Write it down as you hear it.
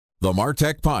The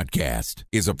MarTech Podcast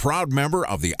is a proud member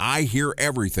of the I Hear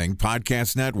Everything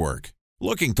Podcast Network.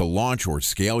 Looking to launch or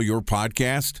scale your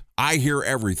podcast? I Hear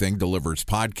Everything delivers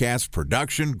podcast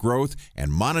production, growth,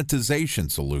 and monetization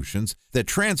solutions that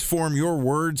transform your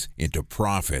words into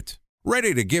profit.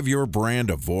 Ready to give your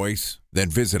brand a voice? Then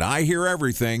visit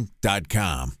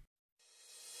iheareverything.com.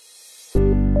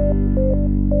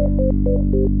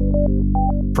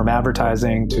 From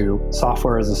advertising to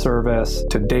software as a service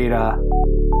to data.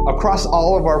 Across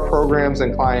all of our programs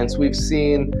and clients, we've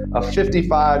seen a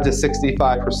 55 to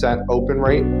 65% open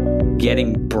rate.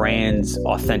 Getting brands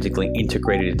authentically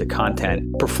integrated into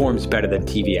content performs better than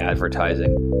TV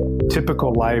advertising.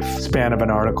 Typical lifespan of an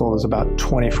article is about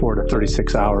 24 to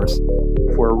 36 hours.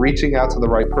 If we're reaching out to the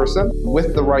right person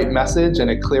with the right message and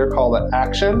a clear call to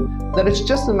action, then it's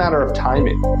just a matter of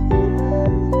timing.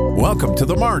 Welcome to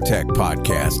the MarTech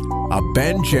Podcast, a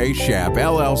Ben J. Schaap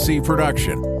LLC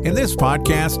production. In this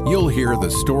podcast, you'll hear the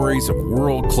stories of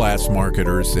world-class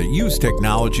marketers that use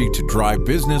technology to drive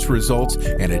business results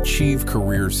and achieve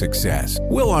career success.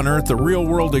 We'll unearth the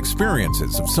real-world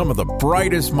experiences of some of the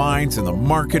brightest minds in the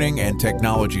marketing and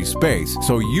technology space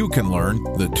so you can learn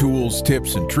the tools,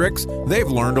 tips, and tricks they've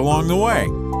learned along the way.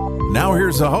 Now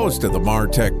here's the host of the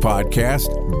MarTech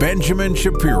Podcast, Benjamin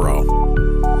Shapiro.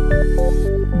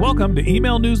 Welcome to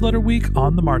Email Newsletter Week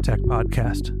on the MarTech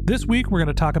Podcast. This week, we're going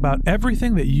to talk about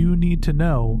everything that you need to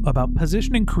know about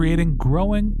positioning, creating,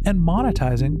 growing, and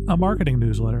monetizing a marketing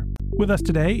newsletter. With us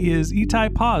today is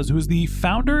Itay Paz, who is the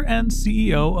founder and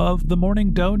CEO of the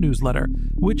Morning Dough newsletter,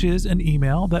 which is an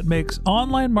email that makes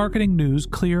online marketing news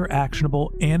clear,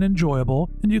 actionable, and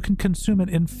enjoyable, and you can consume it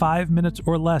in 5 minutes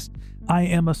or less. I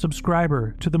am a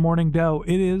subscriber to the Morning Dough.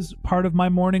 It is part of my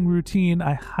morning routine.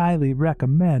 I highly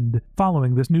recommend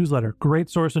following this newsletter. Great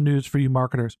source of news for you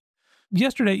marketers.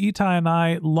 Yesterday, Itay and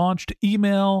I launched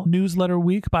Email Newsletter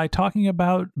Week by talking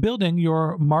about building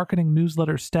your marketing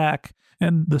newsletter stack.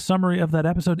 And the summary of that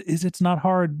episode is it's not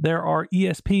hard. There are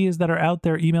ESPs that are out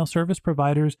there, email service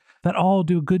providers, that all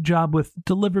do a good job with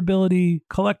deliverability,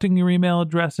 collecting your email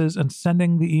addresses, and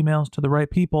sending the emails to the right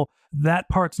people. That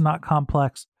part's not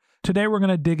complex. Today, we're going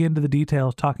to dig into the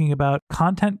details talking about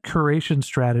content curation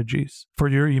strategies for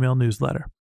your email newsletter.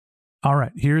 All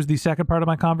right, here's the second part of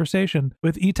my conversation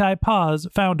with Itay Paz,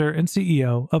 founder and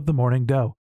CEO of the Morning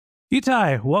Dough.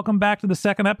 Itay, welcome back to the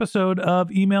second episode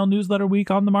of Email Newsletter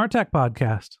Week on the MarTech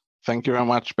Podcast. Thank you very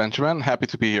much, Benjamin. Happy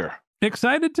to be here.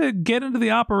 Excited to get into the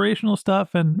operational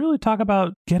stuff and really talk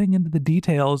about getting into the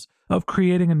details of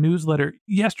creating a newsletter.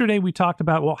 Yesterday, we talked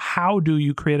about, well, how do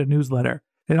you create a newsletter?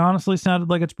 It honestly sounded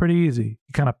like it's pretty easy.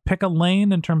 You kind of pick a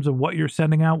lane in terms of what you're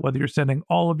sending out, whether you're sending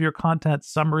all of your content,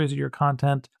 summaries of your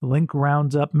content, link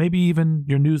rounds up, maybe even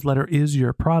your newsletter is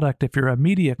your product if you're a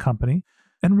media company.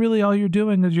 And really all you're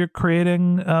doing is you're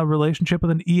creating a relationship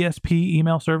with an ESP,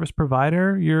 email service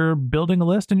provider. You're building a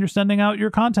list and you're sending out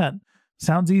your content.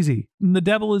 Sounds easy. And the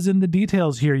devil is in the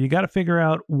details here. You got to figure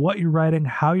out what you're writing,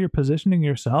 how you're positioning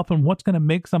yourself, and what's going to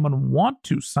make someone want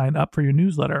to sign up for your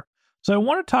newsletter. So I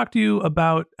want to talk to you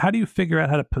about how do you figure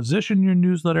out how to position your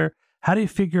newsletter? How do you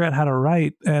figure out how to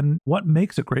write? And what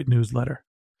makes a great newsletter?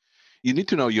 You need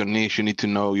to know your niche. You need to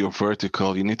know your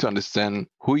vertical. You need to understand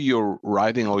who you're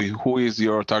writing or who is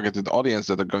your targeted audience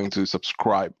that are going to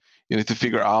subscribe. You need to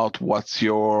figure out what's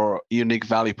your unique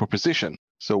value proposition.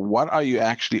 So what are you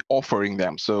actually offering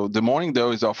them? So the Morning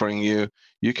Dough is offering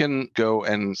you can go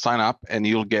and sign up and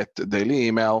you'll get a daily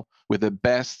email with the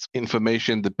best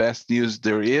information, the best news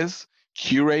there is,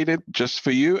 curated just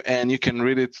for you, and you can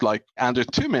read it like under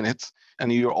 2 minutes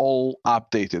and you're all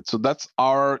updated. So that's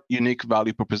our unique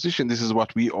value proposition. This is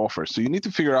what we offer. So you need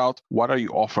to figure out what are you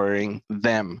offering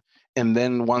them. And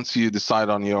then once you decide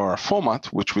on your format,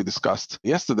 which we discussed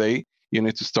yesterday, you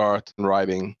need to start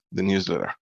writing the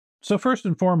newsletter. So first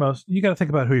and foremost, you got to think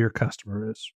about who your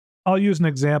customer is. I'll use an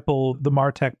example, the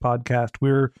MarTech Podcast.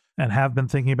 We're and have been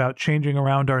thinking about changing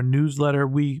around our newsletter.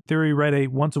 We write a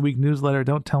once a week newsletter.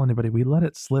 Don't tell anybody. We let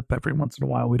it slip every once in a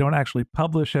while. We don't actually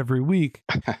publish every week.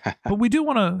 But we do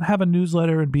want to have a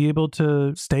newsletter and be able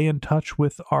to stay in touch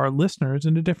with our listeners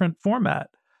in a different format.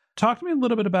 Talk to me a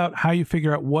little bit about how you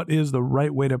figure out what is the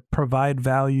right way to provide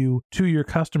value to your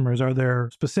customers. Are there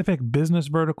specific business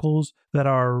verticals that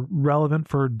are relevant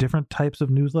for different types of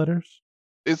newsletters?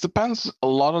 It depends a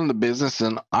lot on the business,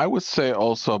 and I would say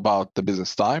also about the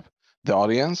business type, the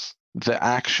audience, the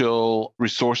actual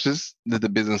resources that the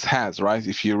business has, right?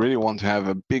 If you really want to have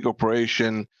a big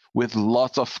operation with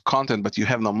lots of content, but you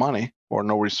have no money or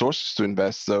no resources to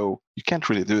invest, so you can't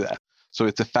really do that. So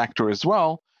it's a factor as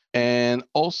well. And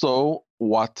also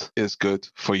what is good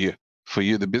for you. For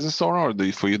you, the business owner,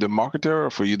 or for you, the marketer, or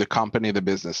for you, the company, the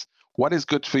business? What is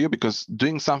good for you? Because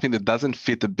doing something that doesn't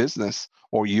fit the business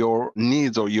or your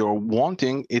needs or your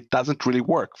wanting, it doesn't really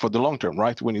work for the long term,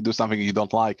 right? When you do something you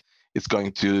don't like, it's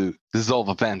going to dissolve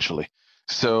eventually.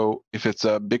 So if it's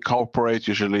a big corporate,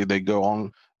 usually they go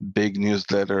on big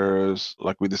newsletters,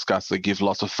 like we discussed, they give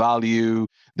lots of value,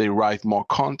 they write more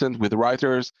content with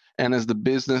writers. And as the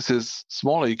business is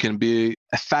smaller, you can be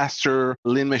a faster,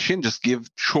 lean machine, just give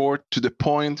short to the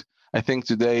point. I think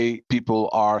today people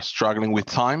are struggling with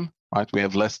time, right? We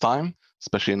have less time,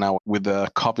 especially now with the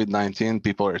COVID-19,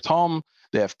 people are at home,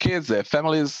 they have kids, they have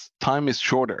families, time is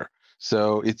shorter.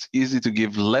 So it's easy to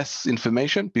give less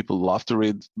information. People love to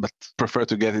read, but prefer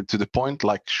to get it to the point,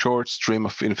 like short stream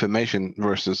of information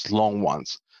versus long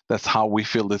ones. That's how we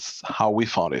feel this, how we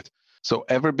found it. So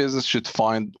every business should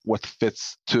find what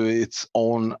fits to its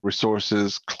own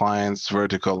resources, clients,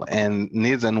 vertical, and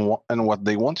needs and what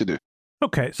they want to do.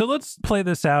 Okay, so let's play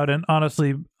this out. And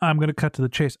honestly, I'm going to cut to the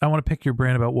chase. I want to pick your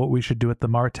brain about what we should do at the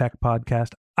MarTech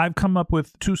podcast. I've come up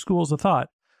with two schools of thought.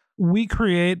 We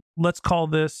create, let's call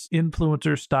this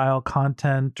influencer style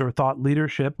content or thought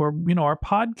leadership, or, our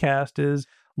podcast is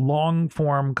long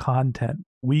form content.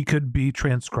 We could be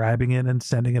transcribing it and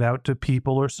sending it out to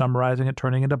people or summarizing it,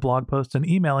 turning into blog posts and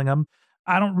emailing them.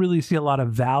 I don't really see a lot of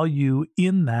value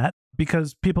in that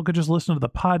because people could just listen to the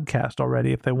podcast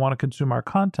already if they want to consume our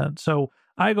content. So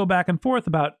I go back and forth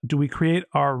about, do we create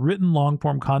our written long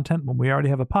form content when we already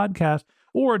have a podcast?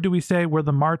 Or do we say we're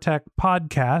the MarTech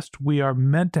podcast? We are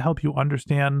meant to help you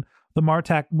understand the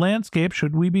MarTech landscape.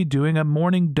 Should we be doing a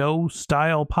Morning Doe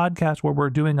style podcast where we're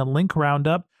doing a link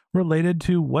roundup related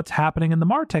to what's happening in the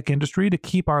MarTech industry to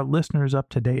keep our listeners up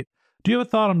to date? Do you have a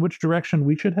thought on which direction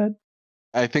we should head?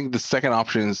 I think the second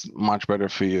option is much better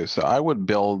for you. So I would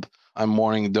build a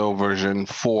Morning Doe version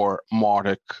for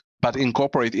MarTech, but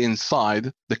incorporate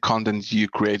inside the content you're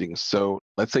creating. So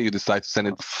let's say you decide to send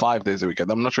it 5 days a week.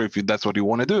 And I'm not sure if that's what you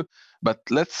want to do, but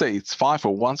let's say it's 5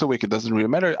 or once a week. It doesn't really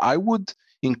matter. I would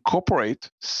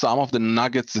incorporate some of the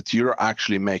nuggets that you're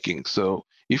actually making. So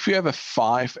if you have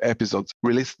 5 episodes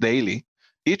released daily,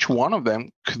 each one of them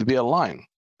could be a line.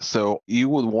 So you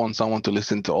would want someone to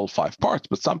listen to all 5 parts,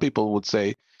 but some people would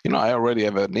say, I already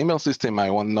have an email system. I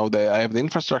want to know that I have the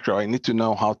infrastructure. I need to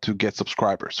know how to get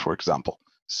subscribers, for example.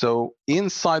 So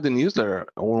inside the newsletter,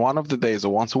 one of the days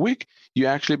or once a week, you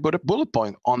actually put a bullet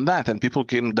point on that and people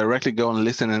can directly go and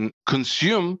listen and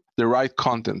consume the right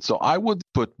content. So I would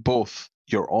put both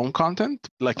your own content,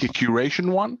 like a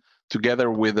curation one, together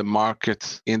with the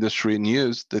market industry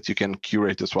news that you can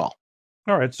curate as well.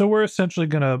 All right, so we're essentially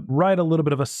going to write a little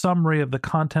bit of a summary of the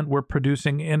content we're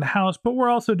producing in-house, but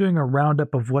we're also doing a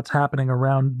roundup of what's happening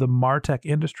around the MarTech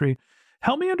industry.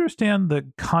 Help me understand the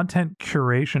content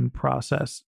curation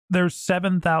process. There's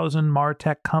 7,000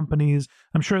 MarTech companies.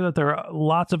 I'm sure that there are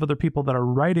lots of other people that are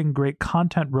writing great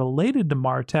content related to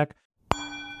MarTech.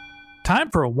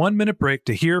 Time for a 1-minute break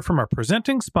to hear from our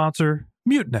presenting sponsor,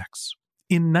 Mutinex.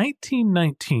 In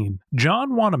 1919,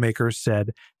 John Wanamaker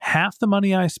said, "Half the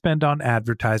money I spend on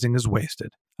advertising is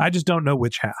wasted. I just don't know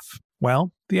which half."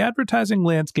 Well, the advertising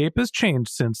landscape has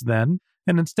changed since then,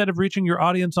 and instead of reaching your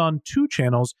audience on 2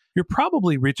 channels, you're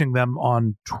probably reaching them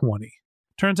on 20.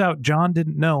 Turns out John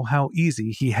didn't know how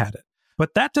easy he had it.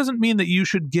 But that doesn't mean that you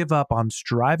should give up on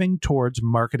striving towards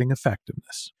marketing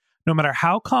effectiveness. No matter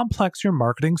how complex your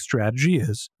marketing strategy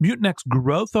is, Mutinex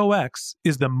Growth OX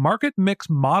is the market mix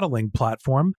modeling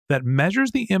platform that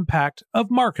measures the impact of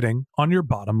marketing on your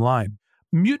bottom line.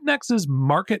 Mutinex's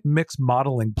market mix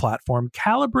modeling platform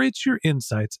calibrates your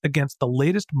insights against the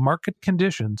latest market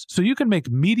conditions so you can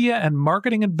make media and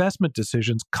marketing investment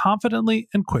decisions confidently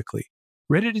and quickly.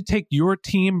 Ready to take your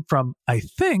team from I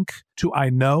think to I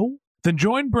know? Then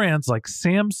join brands like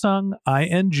Samsung,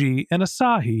 ING, and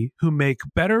Asahi who make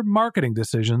better marketing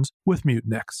decisions with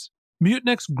Mutinex.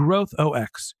 Mutinex Growth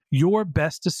OX. Your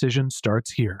best decision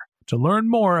starts here. To learn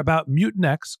more about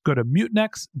Mutinex, go to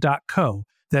mutinex.co.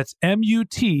 That's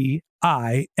MUTINEX.co.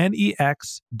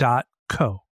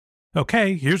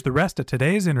 Okay, here's the rest of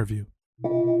today's interview.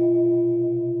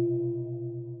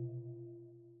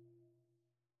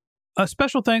 A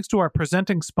special thanks to our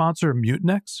presenting sponsor,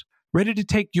 Mutinex. Ready to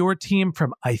take your team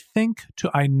from I think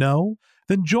to I know?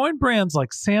 Then join brands like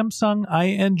Samsung,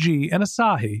 ING, and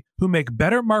Asahi who make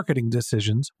better marketing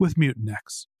decisions with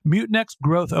Mutinex. Mutinex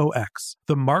Growth OX,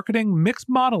 the marketing mix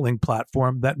modeling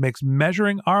platform that makes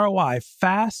measuring ROI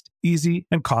fast, easy,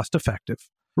 and cost-effective.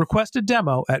 Request a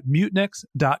demo at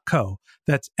mutinex.co.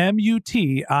 That's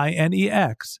MUTINEX.co.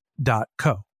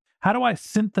 How do I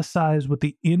synthesize what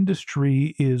the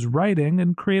industry is writing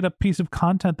and create a piece of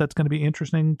content that's going to be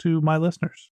interesting to my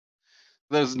listeners?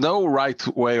 There's no right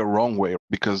way or wrong way,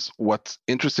 because what's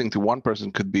interesting to one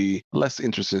person could be less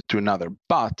interesting to another.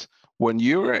 But when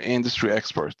you're an industry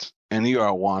expert and you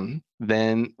are one,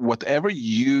 then whatever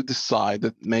you decide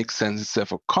that makes sense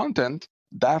instead of content,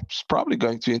 that's probably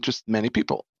going to interest many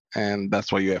people. And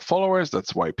that's why you have followers.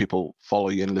 That's why people follow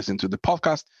you and listen to the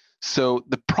podcast. So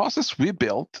the process we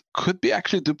built could be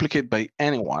actually duplicated by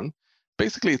anyone.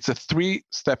 Basically, it's a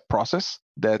 3-step process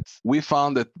that we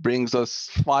found that brings us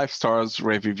 5 stars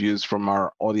rave reviews from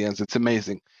our audience. It's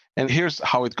amazing. And here's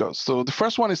how it goes. So the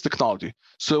first one is technology.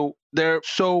 So there are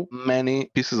so many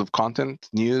pieces of content,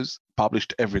 news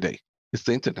published every day. It's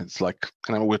the internet. It's like,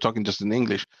 and we're talking just in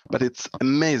English, but it's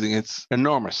amazing. It's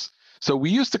enormous. So we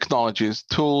use technologies,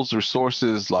 tools,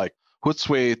 resources like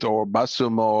Hootsuite or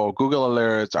BuzzSumo, Google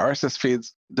Alerts, RSS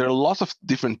feeds. There are lots of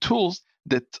different tools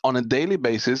that on a daily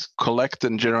basis collect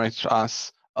and generate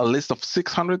us a list of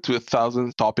 600 to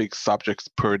 1,000 topic subjects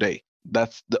per day.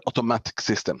 That's the automatic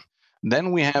system.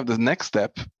 Then we have the next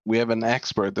step. We have an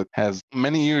expert that has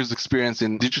many years experience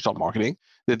in digital marketing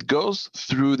that goes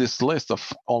through this list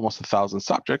of almost 1,000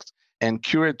 subjects and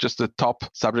curate just the top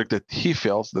subject that he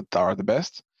feels that are the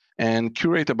best and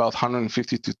curate about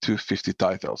 150 to 250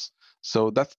 titles.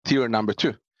 So that's tier number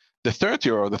 2. The third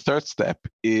tier, or the third step,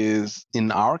 is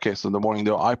in our case, in the Morning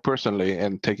Dough, I personally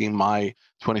am taking my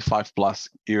 25 plus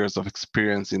years of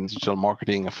experience in digital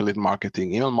marketing, affiliate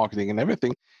marketing, email marketing, and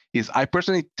everything, is I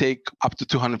personally take up to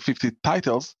 250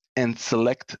 titles and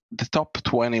select the top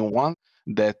 21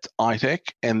 that I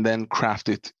take and then craft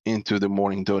it into the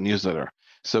Morning Dough newsletter.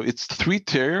 So it's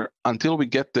 3-tier until we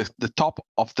get the top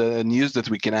of the news that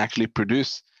we can actually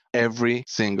produce every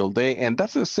single day. And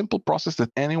that's a simple process that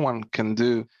anyone can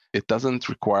do. It doesn't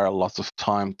require lots of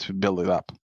time to build it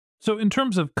up. So in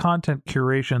terms of content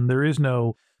curation, there is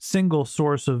no single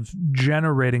source of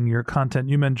generating your content.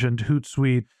 You mentioned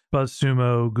Hootsuite,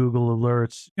 BuzzSumo, Google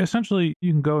Alerts. Essentially,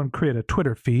 you can go and create a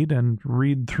Twitter feed and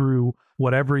read through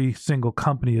what every single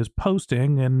company is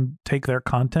posting and take their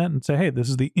content and say, hey, this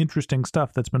is the interesting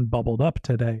stuff that's been bubbled up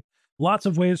today. Lots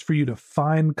of ways for you to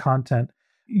find content.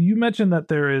 You mentioned that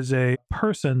there is a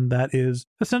person that is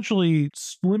essentially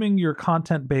slimming your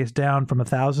content base down from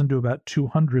 1,000 to about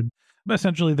 200.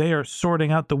 Essentially, they are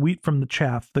sorting out the wheat from the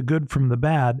chaff, the good from the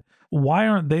bad. Why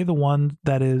aren't they the one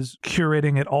that is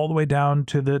curating it all the way down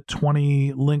to the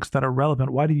 20 links that are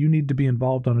relevant? Why do you need to be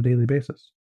involved on a daily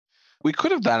basis? We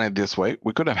could have done it this way.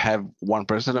 We could have had one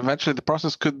person. Eventually, the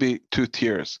process could be 2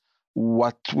 tiers.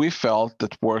 What we felt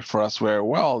that worked for us very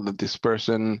well, that this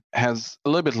person has a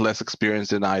little bit less experience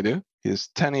than I do. He's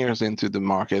 10 years into the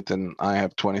market and I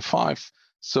have 25.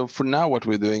 So for now, what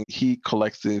we're doing, he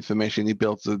collects the information, he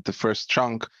builds the first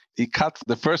chunk, he cuts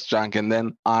the first chunk, and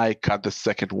then I cut the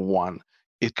second one.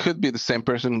 It could be the same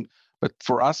person, but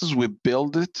for us, as we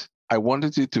build it, I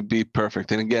wanted it to be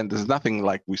perfect. And again, there's nothing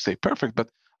like we say perfect, but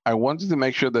I wanted to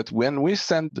make sure that when we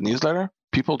send the newsletter,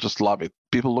 people just love it.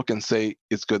 People look and say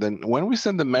it's good. And when we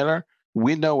send the mailer,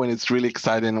 we know when it's really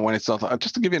exciting and when it's not.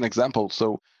 Just to give you an example,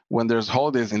 so when there's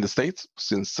holidays in the States,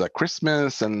 since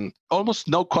Christmas, and almost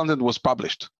no content was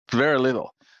published, very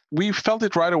little. We felt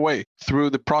it right away through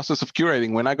the process of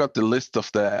curating. When I got the list of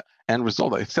the end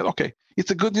result, I said, okay,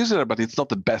 it's a good newsletter, but it's not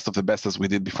the best of the best as we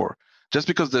did before. Just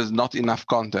because there's not enough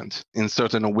content in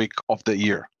certain week of the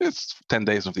year. It's 10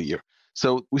 days of the year.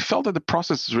 So we felt that the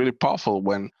process is really powerful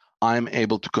when I'm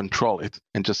able to control it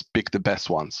and just pick the best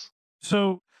ones.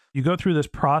 So you go through this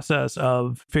process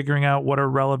of figuring out what are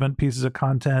relevant pieces of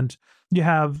content. You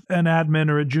have an admin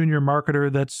or a junior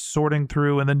marketer that's sorting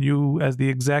through, and then you, as the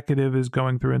executive, is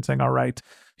going through and saying, all right,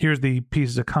 here's the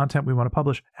pieces of content we want to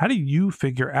publish. How do you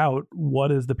figure out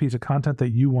what is the piece of content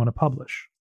that you want to publish?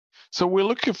 So we're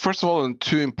looking, first of all, on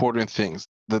 2 important things.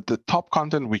 The top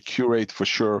content we curate for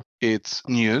sure, it's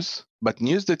news, but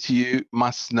news that you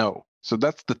must know. So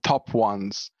that's the top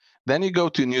ones. Then you go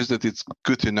to news that it's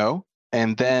good to know.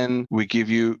 And then we give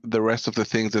you the rest of the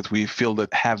things that we feel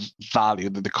that have value,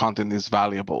 that the content is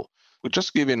valuable. We'll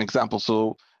just give you an example.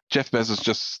 So Jeff Bezos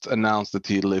just announced that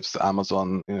he leaves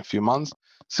Amazon in a few months.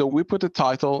 So we put a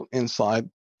title inside.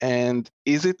 And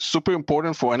is it super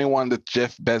important for anyone that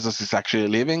Jeff Bezos is actually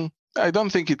leaving? I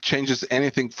don't think it changes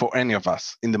anything for any of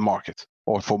us in the market,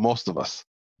 or for most of us.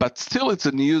 But still, it's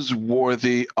a news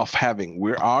worthy of having.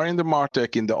 We are in the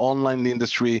MarTech, in the online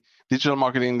industry, digital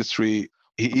marketing industry.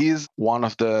 He is one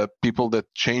of the people that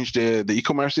changed the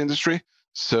e-commerce industry.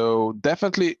 So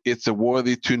definitely it's a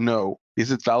worthy to know.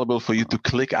 Is it valuable for you to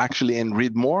click actually and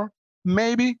read more?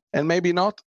 Maybe, and maybe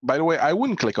not. By the way, I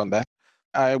wouldn't click on that.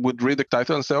 I would read the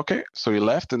title and say, okay, so he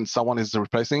left and someone is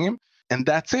replacing him. And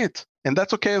that's it. And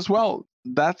that's okay as well.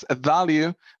 that's a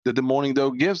value that the Morning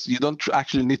Doe gives. You don't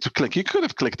actually need to click. You could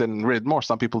have clicked and read more.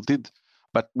 Some people did.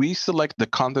 But we select the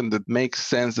content that makes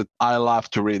sense, that I love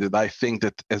to read it. I think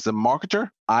that as a marketer,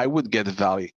 I would get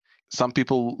value. Some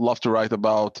people love to write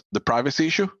about the privacy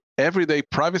issue. Every day,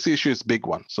 privacy issue is a big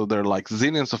one. So there are like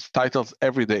zillions of titles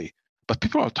every day. But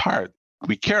people are tired.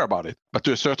 We care about it, but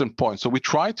to a certain point. So we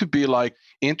try to be like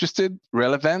interested,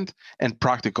 relevant, and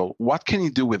practical. What can you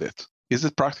do with it? Is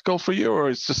it practical for you, or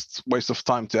it's just a waste of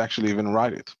time to actually even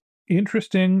write it?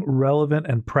 Interesting, relevant,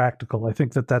 and practical. I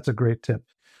think that that's a great tip.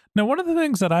 Now, one of the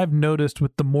things that I've noticed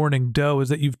with the Morning Doe is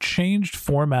that you've changed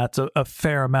formats a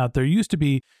fair amount. There used to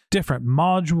be different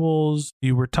modules.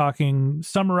 You were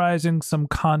summarizing some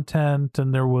content,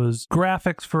 and there was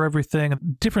graphics for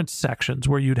everything, different sections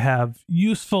where you'd have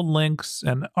useful links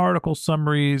and article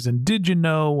summaries and did you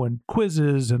know and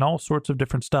quizzes and all sorts of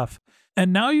different stuff.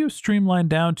 And now you've streamlined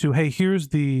down to, hey, here's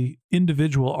the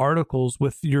individual articles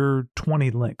with your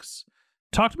 20 links.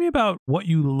 Talk to me about what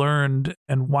you learned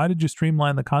and why did you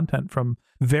streamline the content from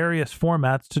various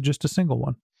formats to just a single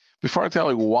one? Before I tell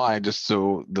you why, just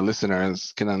so the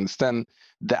listeners can understand,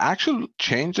 the actual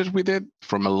change that we did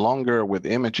from a longer with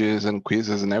images and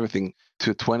quizzes and everything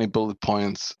to 20 bullet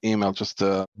points email, just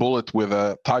a bullet with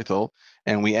a title,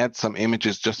 and we add some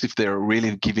images just if they're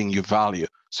really giving you value.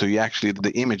 So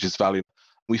the image is value.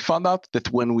 We found out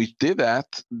that when we did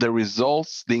that, the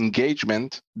results, the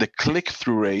engagement, the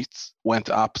click-through rates went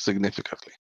up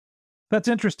significantly. That's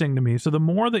interesting to me. So the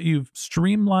more that you've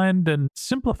streamlined and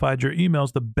simplified your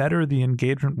emails, the better the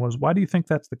engagement was. Why do you think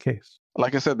that's the case?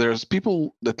 Like I said, there's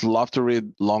people that love to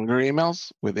read longer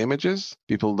emails with images,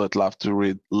 people that love to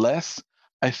read less.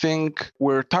 I think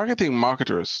we're targeting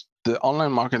marketers. The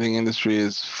online marketing industry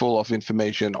is full of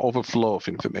information, overflow of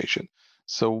information.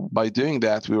 So by doing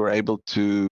that, we were able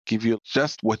to give you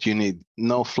just what you need.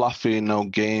 No fluffy, no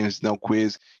games, no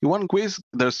quiz. You want a quiz?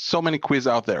 There's so many quiz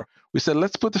out there. We said,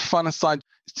 let's put the fun aside.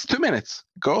 It's 2 minutes.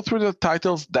 Go through the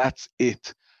titles. That's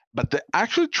it. But the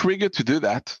actual trigger to do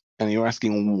that, and you're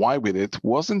asking why we did it,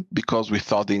 wasn't because we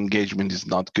thought the engagement is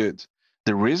not good.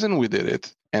 The reason we did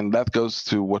it, and that goes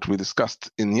to what we discussed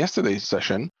in yesterday's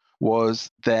session, was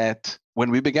that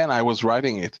when we began, I was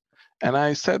writing it. And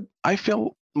I said, I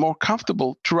feel more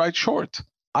comfortable to write short.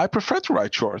 I prefer to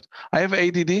write short. I have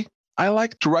ADD. I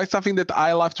like to write something that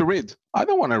I love to read. I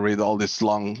don't want to read all these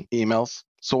long emails.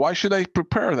 So why should I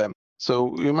prepare them? So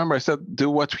remember, I said, do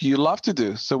what you love to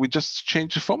do. So we just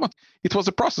changed the format. It was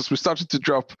a process. We started to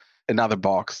drop another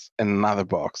box and another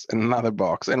box and another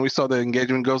box. And we saw the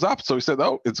engagement goes up. So we said,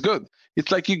 oh, it's good. It's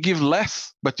like you give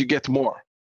less, but you get more.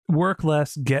 Work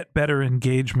less, get better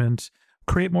engagement,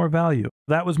 create more value.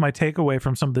 That was my takeaway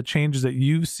from some of the changes that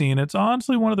you've seen. It's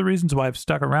honestly one of the reasons why I've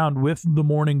stuck around with the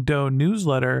Morning Doe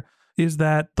newsletter is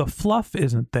that the fluff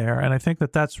isn't there. And I think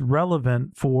that that's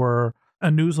relevant for a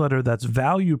newsletter that's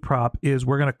value prop is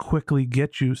we're going to quickly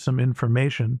get you some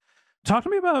information. Talk to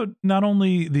me about not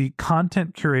only the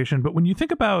content curation, but when you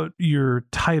think about your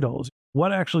titles,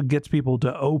 what actually gets people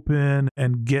to open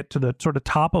and get to the sort of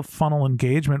top of funnel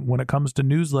engagement when it comes to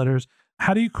newsletters?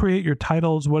 How do you create your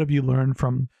titles? What have you learned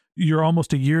from your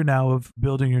almost a year now of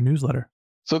building your newsletter?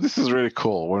 So this is really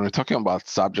cool. When we're talking about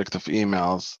subject of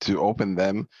emails to open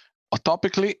them,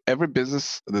 topically, every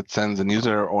business that sends a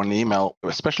newsletter or an email,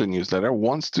 especially a newsletter,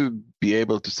 wants to be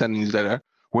able to send a newsletter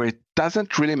where it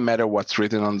doesn't really matter what's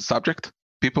written on the subject.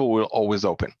 People will always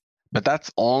open. But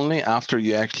that's only after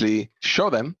you actually show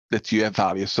them that you have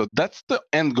value. So that's the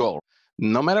end goal.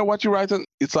 No matter what you write,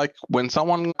 it's like when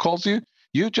someone calls you,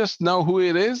 you just know who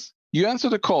it is. You answer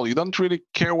the call. You don't really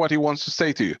care what he wants to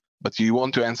say to you, but you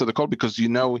want to answer the call because you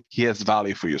know he has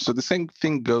value for you. So the same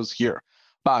thing goes here.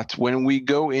 But when we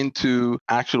go into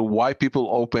actual why people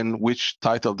open which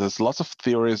title, there's lots of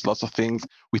theories, lots of things.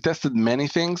 We tested many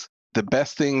things. The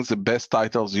best things, the best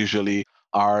titles usually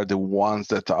are the ones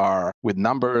that are with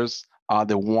numbers, are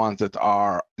the ones that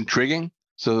are intriguing.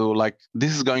 So like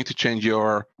this is going to change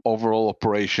your overall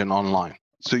operation online.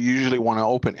 So you usually want to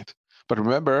open it. But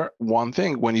remember one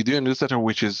thing, when you do a newsletter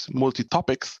which is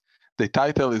multi-topics, the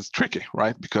title is tricky,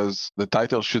 right? Because the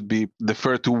title should be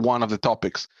deferred to one of the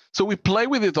topics. So we play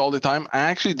with it all the time. I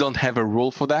actually don't have a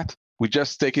rule for that. We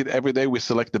just take it every day. We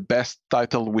select the best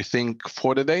title we think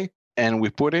for the day and we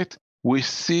put it. We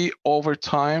see over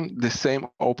time the same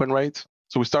open rate.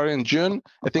 So we started in June.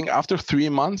 I think after 3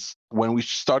 months, when we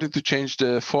started to change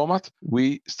the format,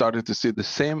 we started to see the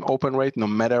same open rate no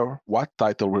matter what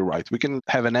title we write. We can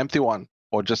have an empty one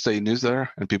or just say newsletter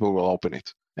and people will open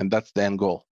it. And that's the end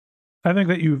goal. I think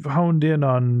that you've honed in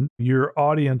on your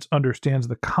audience understands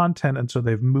the content, and so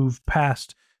they've moved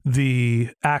past the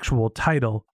actual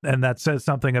title. And that says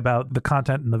something about the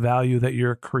content and the value that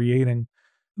you're creating.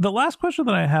 The last question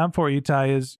that I have for you,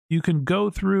 Itay, is you can go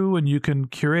through and you can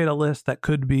curate a list that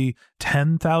could be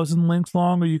 10,000 links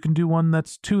long, or you can do one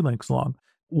that's 2 links long.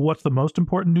 What's the most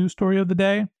important news story of the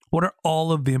day? What are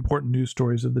all of the important news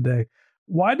stories of the day?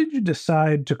 Why did you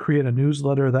decide to create a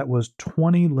newsletter that was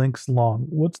 20 links long?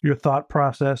 What's your thought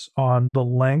process on the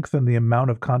length and the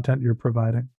amount of content you're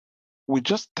providing? We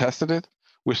just tested it.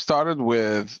 We started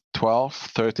with 12,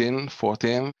 13,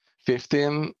 14,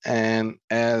 15, and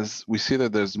as we see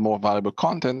that there's more valuable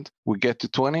content, we get to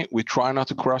 20. We try not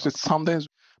to cross it some days.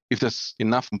 If there's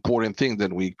enough important things,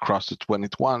 then we cross to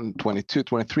 21, 22,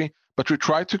 23. But we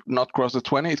try to not cross the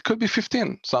 20. It could be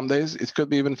 15. Some days it could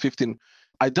be even 15.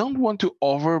 I don't want to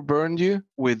overburden you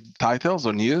with titles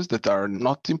or news that are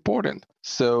not important.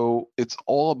 So it's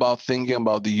all about thinking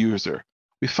about the user.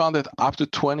 We found that up to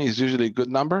 20 is usually a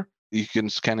good number. You can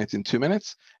scan it in 2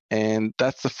 minutes. And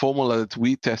that's the formula that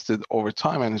we tested over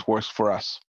time, and it works for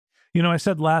us. You know, I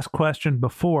said last question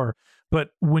before,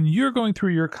 but when you're going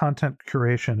through your content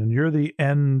curation and you're the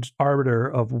end arbiter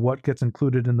of what gets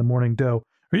included in the Morning Dough,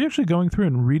 are you actually going through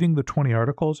and reading the 20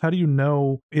 articles? How do you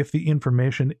know if the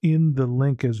information in the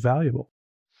link is valuable?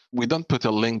 We don't put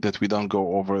a link that we don't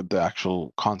go over the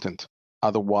actual content.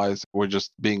 Otherwise, we're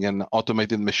just being an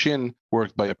automated machine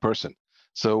worked by a person.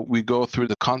 So we go through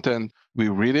the content, we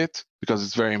read it, because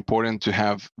it's very important to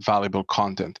have valuable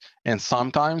content. And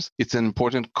sometimes it's an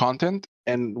important content,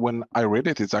 and when I read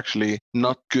it, it's actually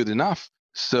not good enough.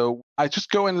 So I just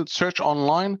go and search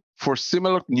online for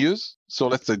similar news. So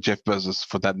let's say Jeff Bezos,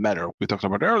 for that matter, we talked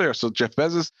about earlier. So Jeff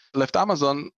Bezos left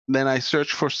Amazon. Then I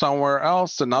search for somewhere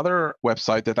else, another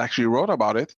website that actually wrote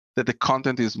about it, that the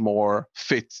content is more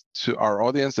fit to our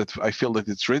audience, that I feel that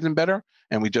it's written better,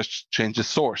 and we just change the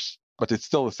source. But it's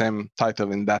still the same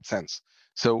title in that sense.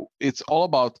 So it's all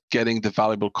about getting the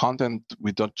valuable content.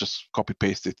 We don't just copy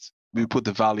paste it. We put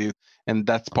the value, and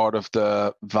that's part of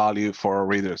the value for our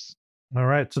readers. All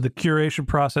right. So the curation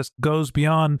process goes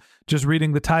beyond just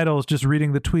reading the titles, just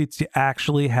reading the tweets. You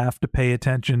actually have to pay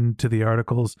attention to the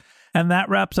articles. And that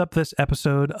wraps up this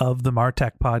episode of the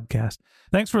Martech Podcast.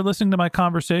 Thanks for listening to my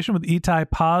conversation with Itay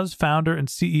Paz, founder and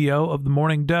CEO of The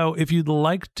Morning Dough. If you'd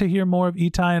like to hear more of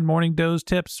Itay and Morning Dough's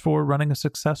tips for running a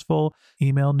successful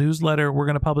email newsletter, we're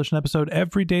going to publish an episode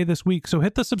every day this week. So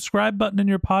hit the subscribe button in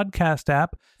your podcast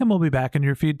app, and we'll be back in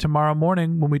your feed tomorrow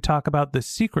morning when we talk about the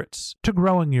secrets to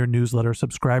growing your newsletter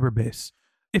subscriber base.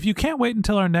 If you can't wait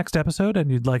until our next episode and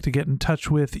you'd like to get in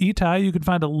touch with Itay, you can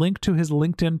find a link to his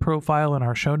LinkedIn profile in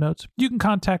our show notes. You can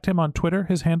contact him on Twitter.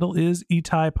 His handle is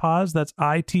Itay Paz. That's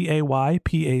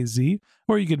ITAYPAZ.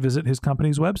 Or you could visit his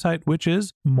company's website, which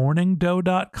is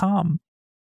morningdough.com.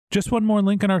 Just one more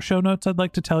link in our show notes I'd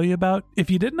like to tell you about. If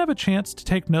you didn't have a chance to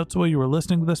take notes while you were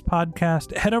listening to this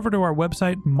podcast, head over to our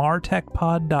website,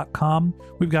 martechpod.com.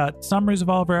 We've got summaries of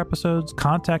all of our episodes,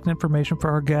 contact information for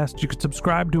our guests. You can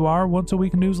subscribe to our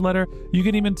once-a-week newsletter. You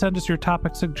can even send us your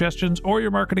topic suggestions or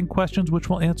your marketing questions, which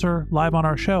we'll answer live on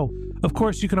our show. Of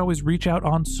course, you can always reach out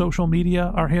on social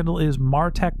media. Our handle is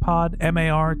martechpod,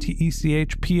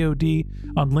 MARTECHPOD,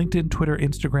 on LinkedIn, Twitter,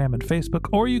 Instagram, and Facebook.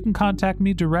 Or you can contact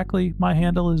me directly. My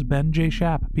handle is Ben J.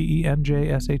 Shap,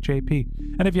 BenJShap.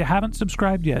 And if you haven't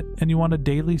subscribed yet and you want a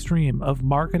daily stream of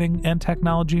marketing and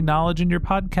technology knowledge in your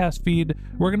podcast feed,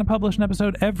 we're going to publish an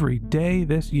episode every day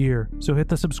this year. So hit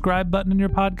the subscribe button in your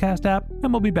podcast app,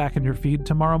 and we'll be back in your feed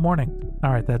tomorrow morning.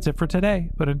 All right, that's it for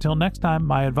today. But until next time,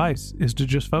 my advice is to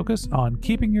just focus on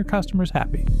keeping your customers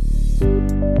happy.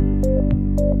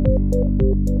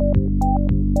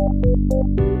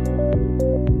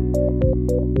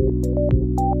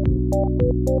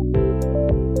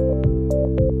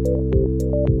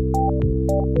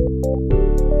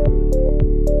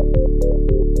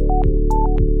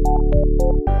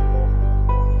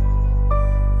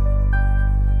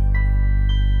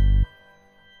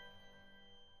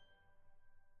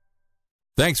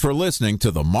 Thanks for listening to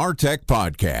the Martech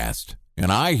Podcast,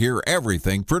 and I Hear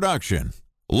Everything production.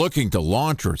 Looking to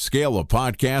launch or scale a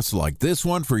podcast like this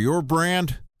one for your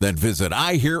brand? Then visit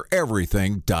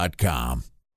iheareverything.com.